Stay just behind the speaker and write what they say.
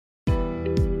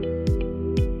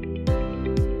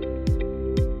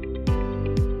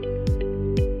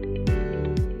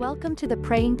Welcome to the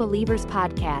Praying Believers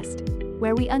podcast,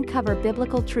 where we uncover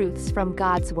biblical truths from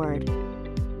God's Word.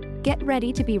 Get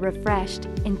ready to be refreshed,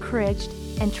 encouraged,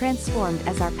 and transformed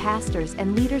as our pastors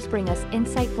and leaders bring us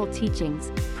insightful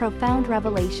teachings, profound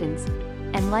revelations,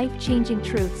 and life-changing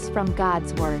truths from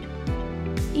God's Word.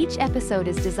 Each episode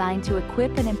is designed to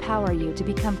equip and empower you to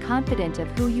become confident of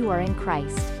who you are in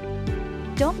Christ.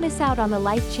 Don't miss out on the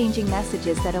life-changing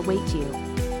messages that await you.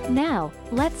 Now,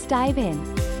 let's dive in.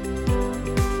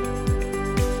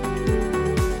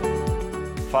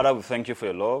 Father, we thank you for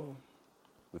your love.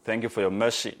 We thank you for your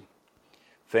mercy.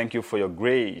 Thank you for your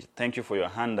grace. Thank you for your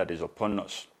hand that is upon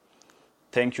us.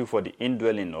 Thank you for the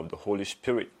indwelling of the Holy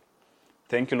Spirit.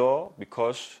 Thank you, Lord,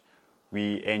 because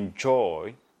we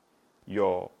enjoy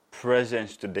your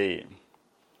presence today.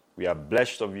 We are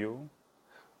blessed of you.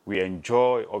 We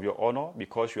enjoy of your honor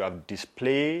because you have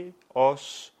displayed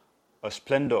us a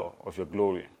splendor of your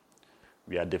glory.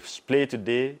 We are displayed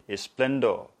today a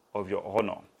splendor of your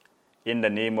honor. In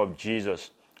the name of Jesus,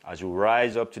 as you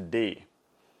rise up today,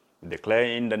 we declare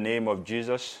in the name of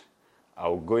Jesus,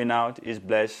 our going out is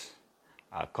blessed,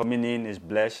 our coming in is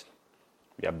blessed.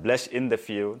 We are blessed in the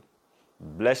field,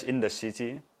 blessed in the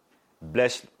city,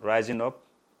 blessed rising up,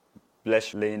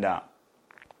 blessed laying down.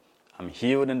 I'm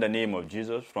healed in the name of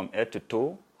Jesus from head to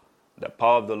toe. The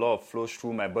power of the Lord flows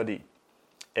through my body.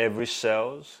 Every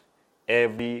cells,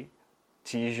 every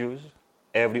tissues,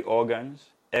 every organs,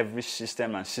 every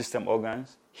system and system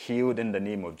organs, healed in the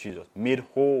name of Jesus. Made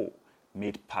whole,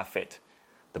 made perfect.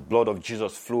 The blood of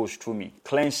Jesus flows through me,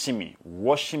 cleansing me,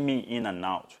 washing me in and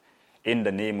out. In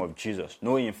the name of Jesus.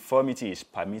 No infirmity is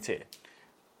permitted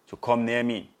to come near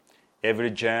me. Every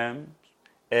germ,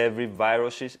 every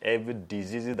viruses, every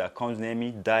disease that comes near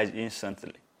me dies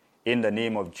instantly. In the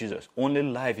name of Jesus. Only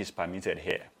life is permitted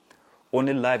here.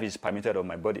 Only life is permitted of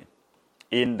my body.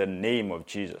 In the name of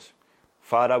Jesus.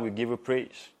 Father, we give you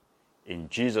praise. In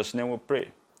Jesus' name we pray.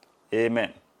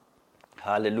 Amen.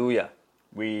 Hallelujah.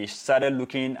 We started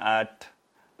looking at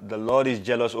the Lord is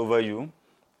jealous over you.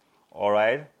 All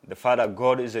right. The Father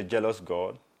God is a jealous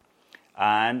God.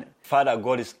 And Father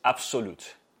God is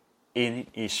absolute in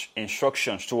his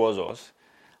instructions towards us.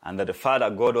 And that the Father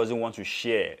God doesn't want to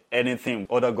share anything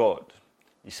with other God.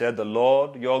 He said the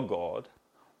Lord your God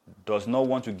does not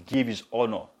want to give his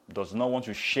honor, does not want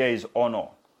to share his honor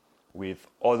with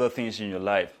other things in your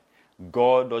life.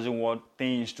 God doesn't want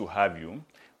things to have you.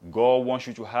 God wants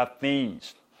you to have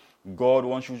things. God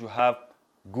wants you to have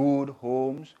good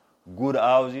homes, good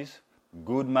houses,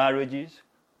 good marriages,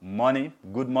 money,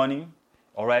 good money.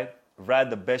 All right? Ride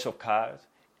the best of cars.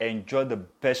 Enjoy the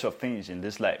best of things in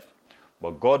this life.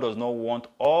 But God does not want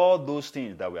all those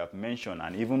things that we have mentioned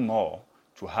and even more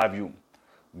to have you.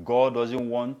 God doesn't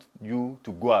want you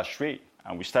to go astray.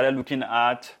 And we started looking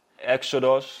at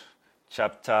Exodus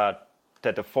chapter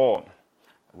 34.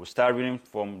 We'll start reading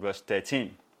from verse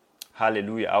 13.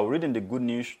 Hallelujah. I'll read in the Good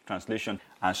News translation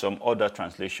and some other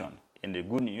translation. In the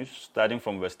Good News, starting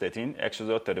from verse 13,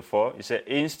 Exodus 34, it says,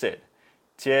 instead,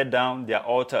 tear down their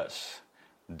altars,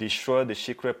 destroy the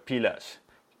sacred pillars,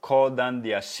 call down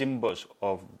their symbols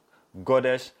of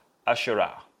goddess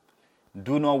Asherah.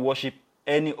 Do not worship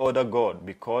any other god,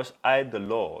 because I, the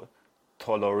Lord,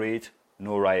 tolerate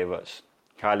no rivals.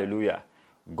 Hallelujah.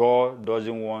 God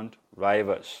doesn't want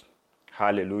rivals.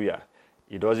 Hallelujah.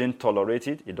 He doesn't tolerate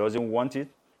it. He doesn't want it.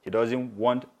 He doesn't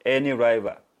want any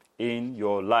rival in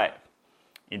your life.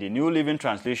 In the New Living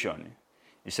Translation,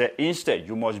 it said, instead,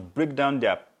 you must break down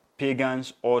their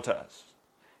pagans' altars,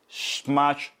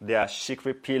 smash their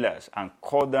secret pillars, and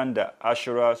cut down their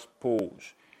Asherah's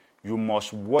poles. You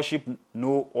must worship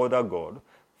no other God,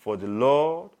 for the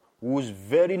Lord, whose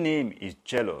very name is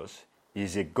jealous,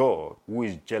 is a God who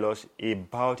is jealous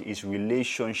about his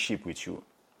relationship with you.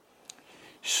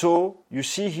 So, you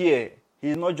see here,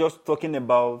 he's not just talking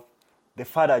about the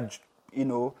Father,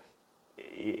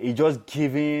 he's just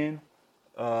giving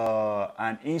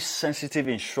an insensitive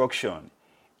instruction.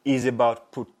 It's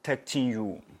about protecting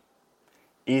you.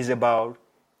 It's about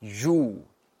you.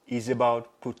 It's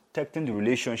about protecting the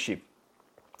relationship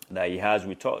that he has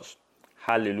with us.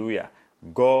 Hallelujah.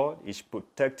 God is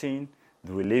protecting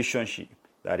the relationship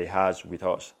that he has with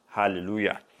us.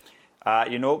 Hallelujah.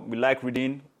 We like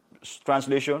reading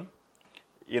translation,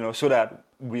 so that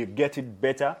we get it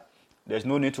better. There's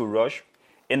no need to rush.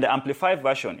 In the Amplified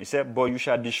Version, it said, but you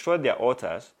shall destroy their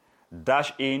altars,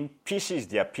 dash in pieces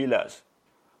their pillars,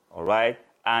 all right,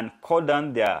 and cut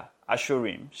down their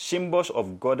Asherim, symbols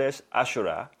of goddess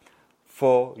Asherah,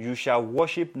 for you shall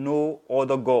worship no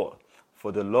other God.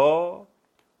 For the Lord,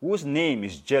 whose name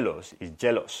is jealous, is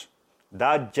jealous.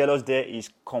 That jealous there is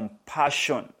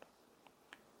compassion.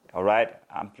 All right?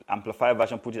 Amplified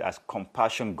version put it as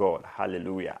compassion God.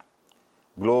 Hallelujah.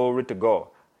 Glory to God.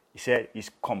 He said he's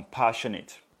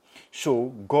compassionate. So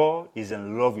God is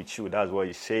in love with you. That's what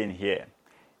he's saying here.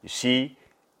 You see,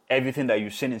 everything that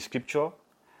you've seen in Scripture,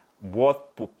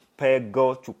 what prepared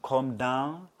God to come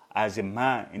down as a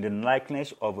man in the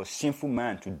likeness of a sinful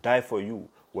man to die for you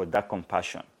was that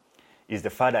compassion. Is the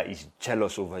Father is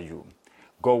jealous over you.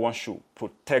 God wants to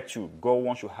protect you. God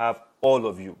wants to have all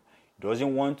of you. He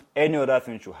doesn't want any other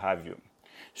thing to have you.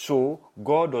 So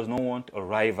God does not want a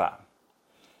rival.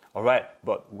 All right,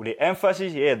 but the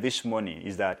emphasis here this morning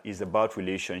is that it's about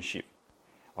relationship.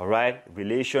 All right,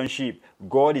 relationship.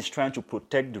 God is trying to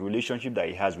protect the relationship that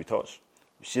he has with us.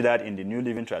 You see that in the New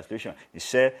Living Translation. It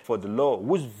said, for the Lord,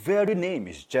 whose very name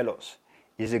is jealous,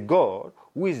 is a God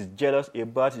who is jealous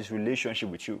about his relationship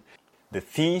with you. The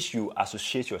things you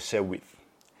associate yourself with,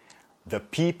 the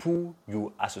people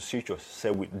you associate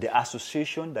yourself with, the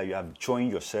association that you have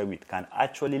joined yourself with can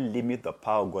actually limit the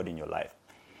power of God in your life.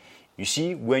 You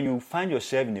see, when you find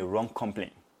yourself in a wrong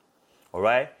company, all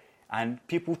right, and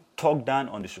people talk down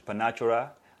on the supernatural,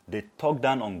 they talk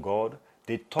down on God,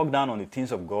 they talk down on the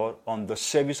things of God, on the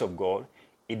service of God,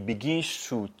 it begins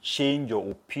to change your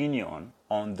opinion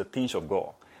on the things of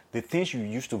God. The things you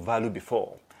used to value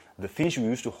before, the things you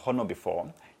used to honor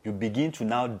before, you begin to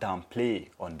now downplay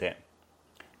on them.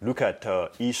 Look at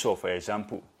Esau, for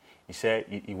example. He said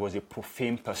he was a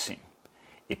profane person.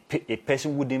 A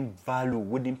person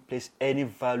wouldn't place any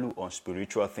value on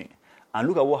spiritual things. And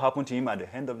look at what happened to him at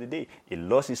the end of the day. He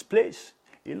lost his place.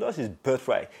 He lost his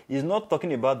birthright. He's not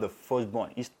talking about the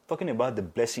firstborn. He's talking about the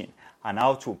blessing and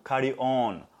how to carry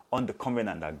on the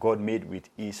covenant that God made with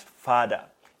his father.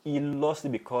 He lost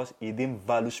it because he didn't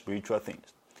value spiritual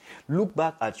things. Look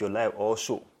back at your life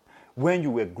also. When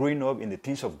you were growing up in the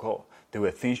things of God, there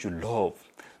were things you loved.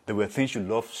 There were things you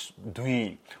loved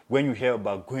doing. When you hear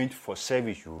about going for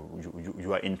service,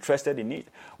 you are interested in it.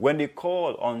 When they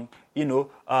call on,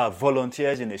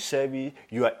 volunteers in a service,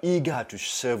 you are eager to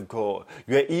serve God.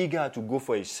 You are eager to go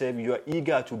for a service. You are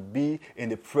eager to be in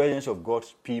the presence of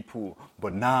God's people.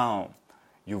 But now,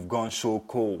 you've gone so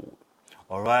cold.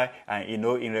 All right? And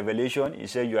in Revelation, it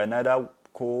says you are neither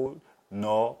cold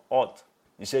nor hot.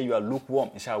 He said you are lukewarm.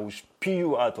 He said I will spew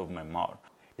you out of my mouth.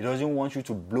 He doesn't want you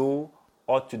to blow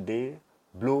hot today,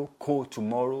 blow cold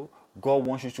tomorrow. God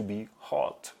wants you to be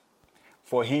hot.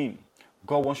 For him,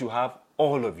 God wants you to have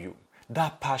all of you.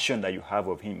 That passion that you have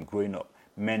of him growing up.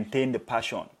 Maintain the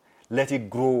passion. Let it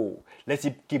grow. Let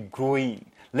it keep growing.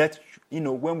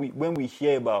 When we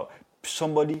hear about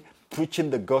somebody preaching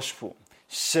the gospel,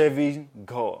 serving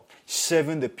God,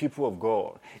 serving the people of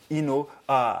God,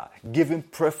 giving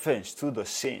preference to the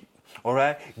saint, all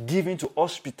right, giving to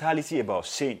hospitality about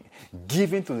sin,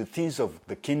 giving to the things of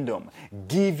the kingdom,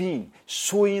 giving,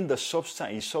 sowing the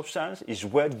substance, his substance, his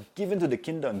word, giving to the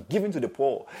kingdom, giving to the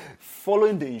poor,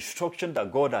 following the instruction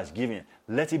that God has given.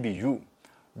 Let it be you.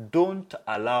 Don't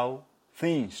allow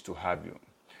things to have you.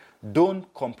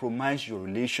 Don't compromise your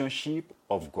relationship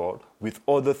of God with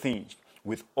other things,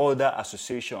 with other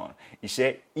association. He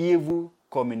said, evil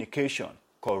communication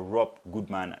corrupt good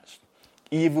manners.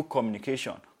 Evil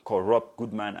communication corrupt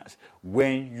good manners.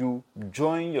 When you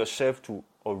join yourself to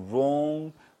a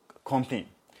wrong company,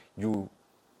 you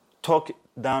talk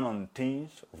down on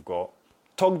things of God,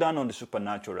 talk down on the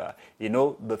supernatural.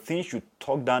 The things you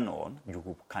talk down on,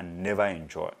 you can never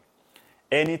enjoy.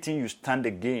 Anything you stand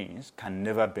against can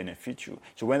never benefit you.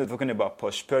 So when they're talking about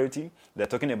prosperity, they're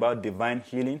talking about divine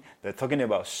healing, they're talking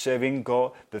about serving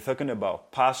God, they're talking about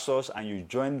pastors, and you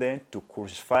join them to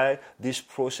crucify this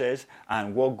process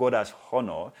and what God has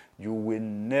honored, you will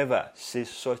never see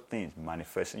such things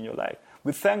manifest in your life.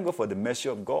 We thank God for the mercy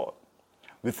of God.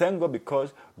 We thank God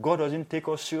because God doesn't take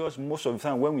us serious most of the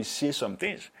time when we say some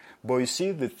things. But you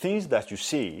see, the things that you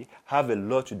say have a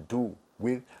lot to do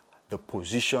with the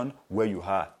position where you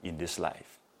are in this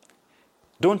life.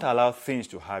 Don't allow things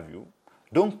to have you.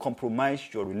 Don't compromise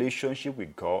your relationship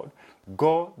with God.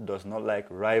 God does not like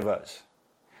rivals.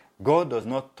 God does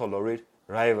not tolerate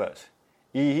rivals.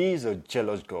 He is a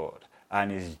jealous God and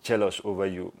is jealous over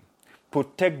you.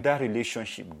 Protect that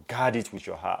relationship. Guard it with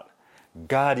your heart.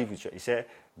 Guard it with he said,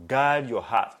 guard your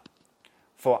heart.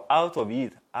 For out of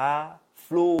it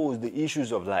flows the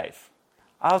issues of life.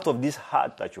 Out of this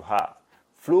heart that you have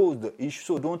flows the issue.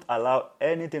 So don't allow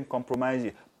anything compromise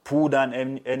you. Pull down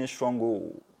any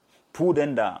stronghold. Pull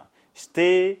them down.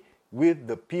 Stay with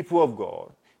the people of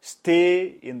God.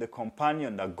 Stay in the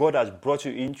companion that God has brought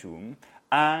you into,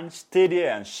 and stay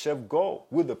there and serve God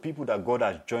with the people that God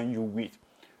has joined you with.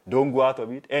 Don't go out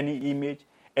of it. Any image,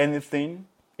 anything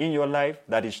in your life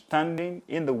that is standing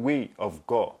in the way of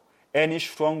God, Any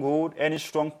stronghold, any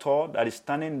strong thought that is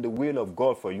standing in the will of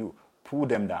God for you, pull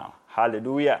them down.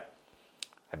 Hallelujah.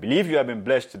 I believe you have been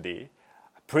blessed today.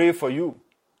 I pray for you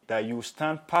that you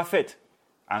stand perfect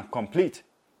and complete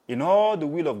in all the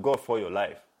will of God for your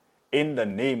life. In the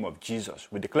name of Jesus,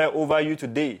 we declare over you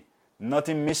today,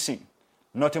 nothing missing,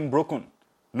 nothing broken,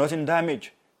 nothing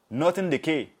damaged, nothing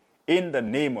decay. In the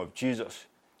name of Jesus.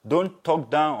 Don't talk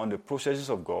down on the processes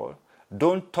of God.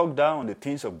 Don't talk down on the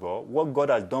things of God. What God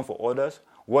has done for others,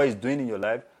 what He's doing in your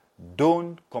life.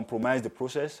 Don't compromise the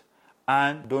process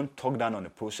and don't talk down on the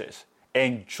process.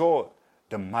 Enjoy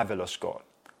the marvelous God.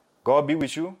 God be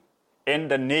with you. In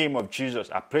the name of Jesus,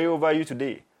 I pray over you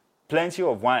today. Plenty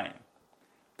of wine,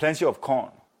 plenty of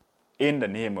corn. In the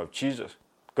name of Jesus.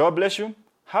 God bless you.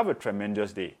 Have a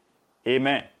tremendous day.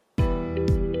 Amen.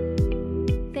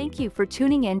 Thank you for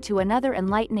tuning in to another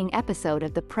enlightening episode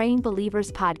of the Praying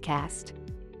Believers podcast.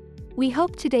 We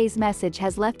hope today's message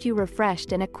has left you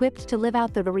refreshed and equipped to live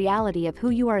out the reality of who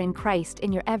you are in Christ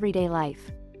in your everyday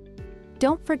life.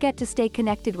 Don't forget to stay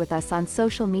connected with us on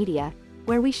social media,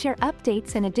 where we share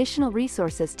updates and additional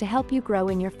resources to help you grow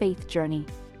in your faith journey.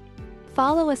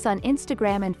 Follow us on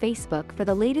Instagram and Facebook for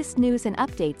the latest news and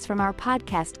updates from our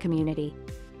podcast community.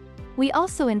 We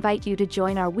also invite you to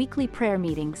join our weekly prayer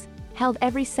meetings, held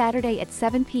every Saturday at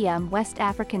 7 p.m. West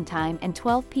African Time and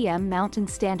 12 p.m. Mountain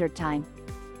Standard Time.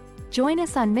 Join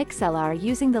us on Mixlr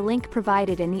using the link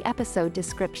provided in the episode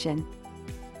description.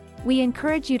 We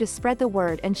encourage you to spread the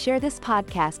word and share this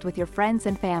podcast with your friends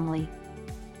and family.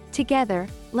 Together,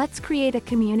 let's create a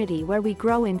community where we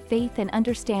grow in faith and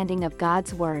understanding of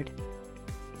God's Word.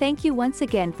 Thank you once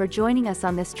again for joining us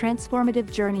on this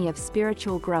transformative journey of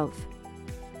spiritual growth.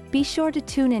 Be sure to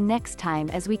tune in next time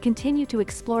as we continue to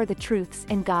explore the truths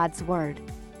in God's Word.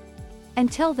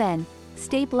 Until then,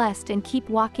 stay blessed and keep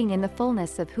walking in the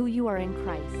fullness of who you are in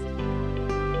Christ.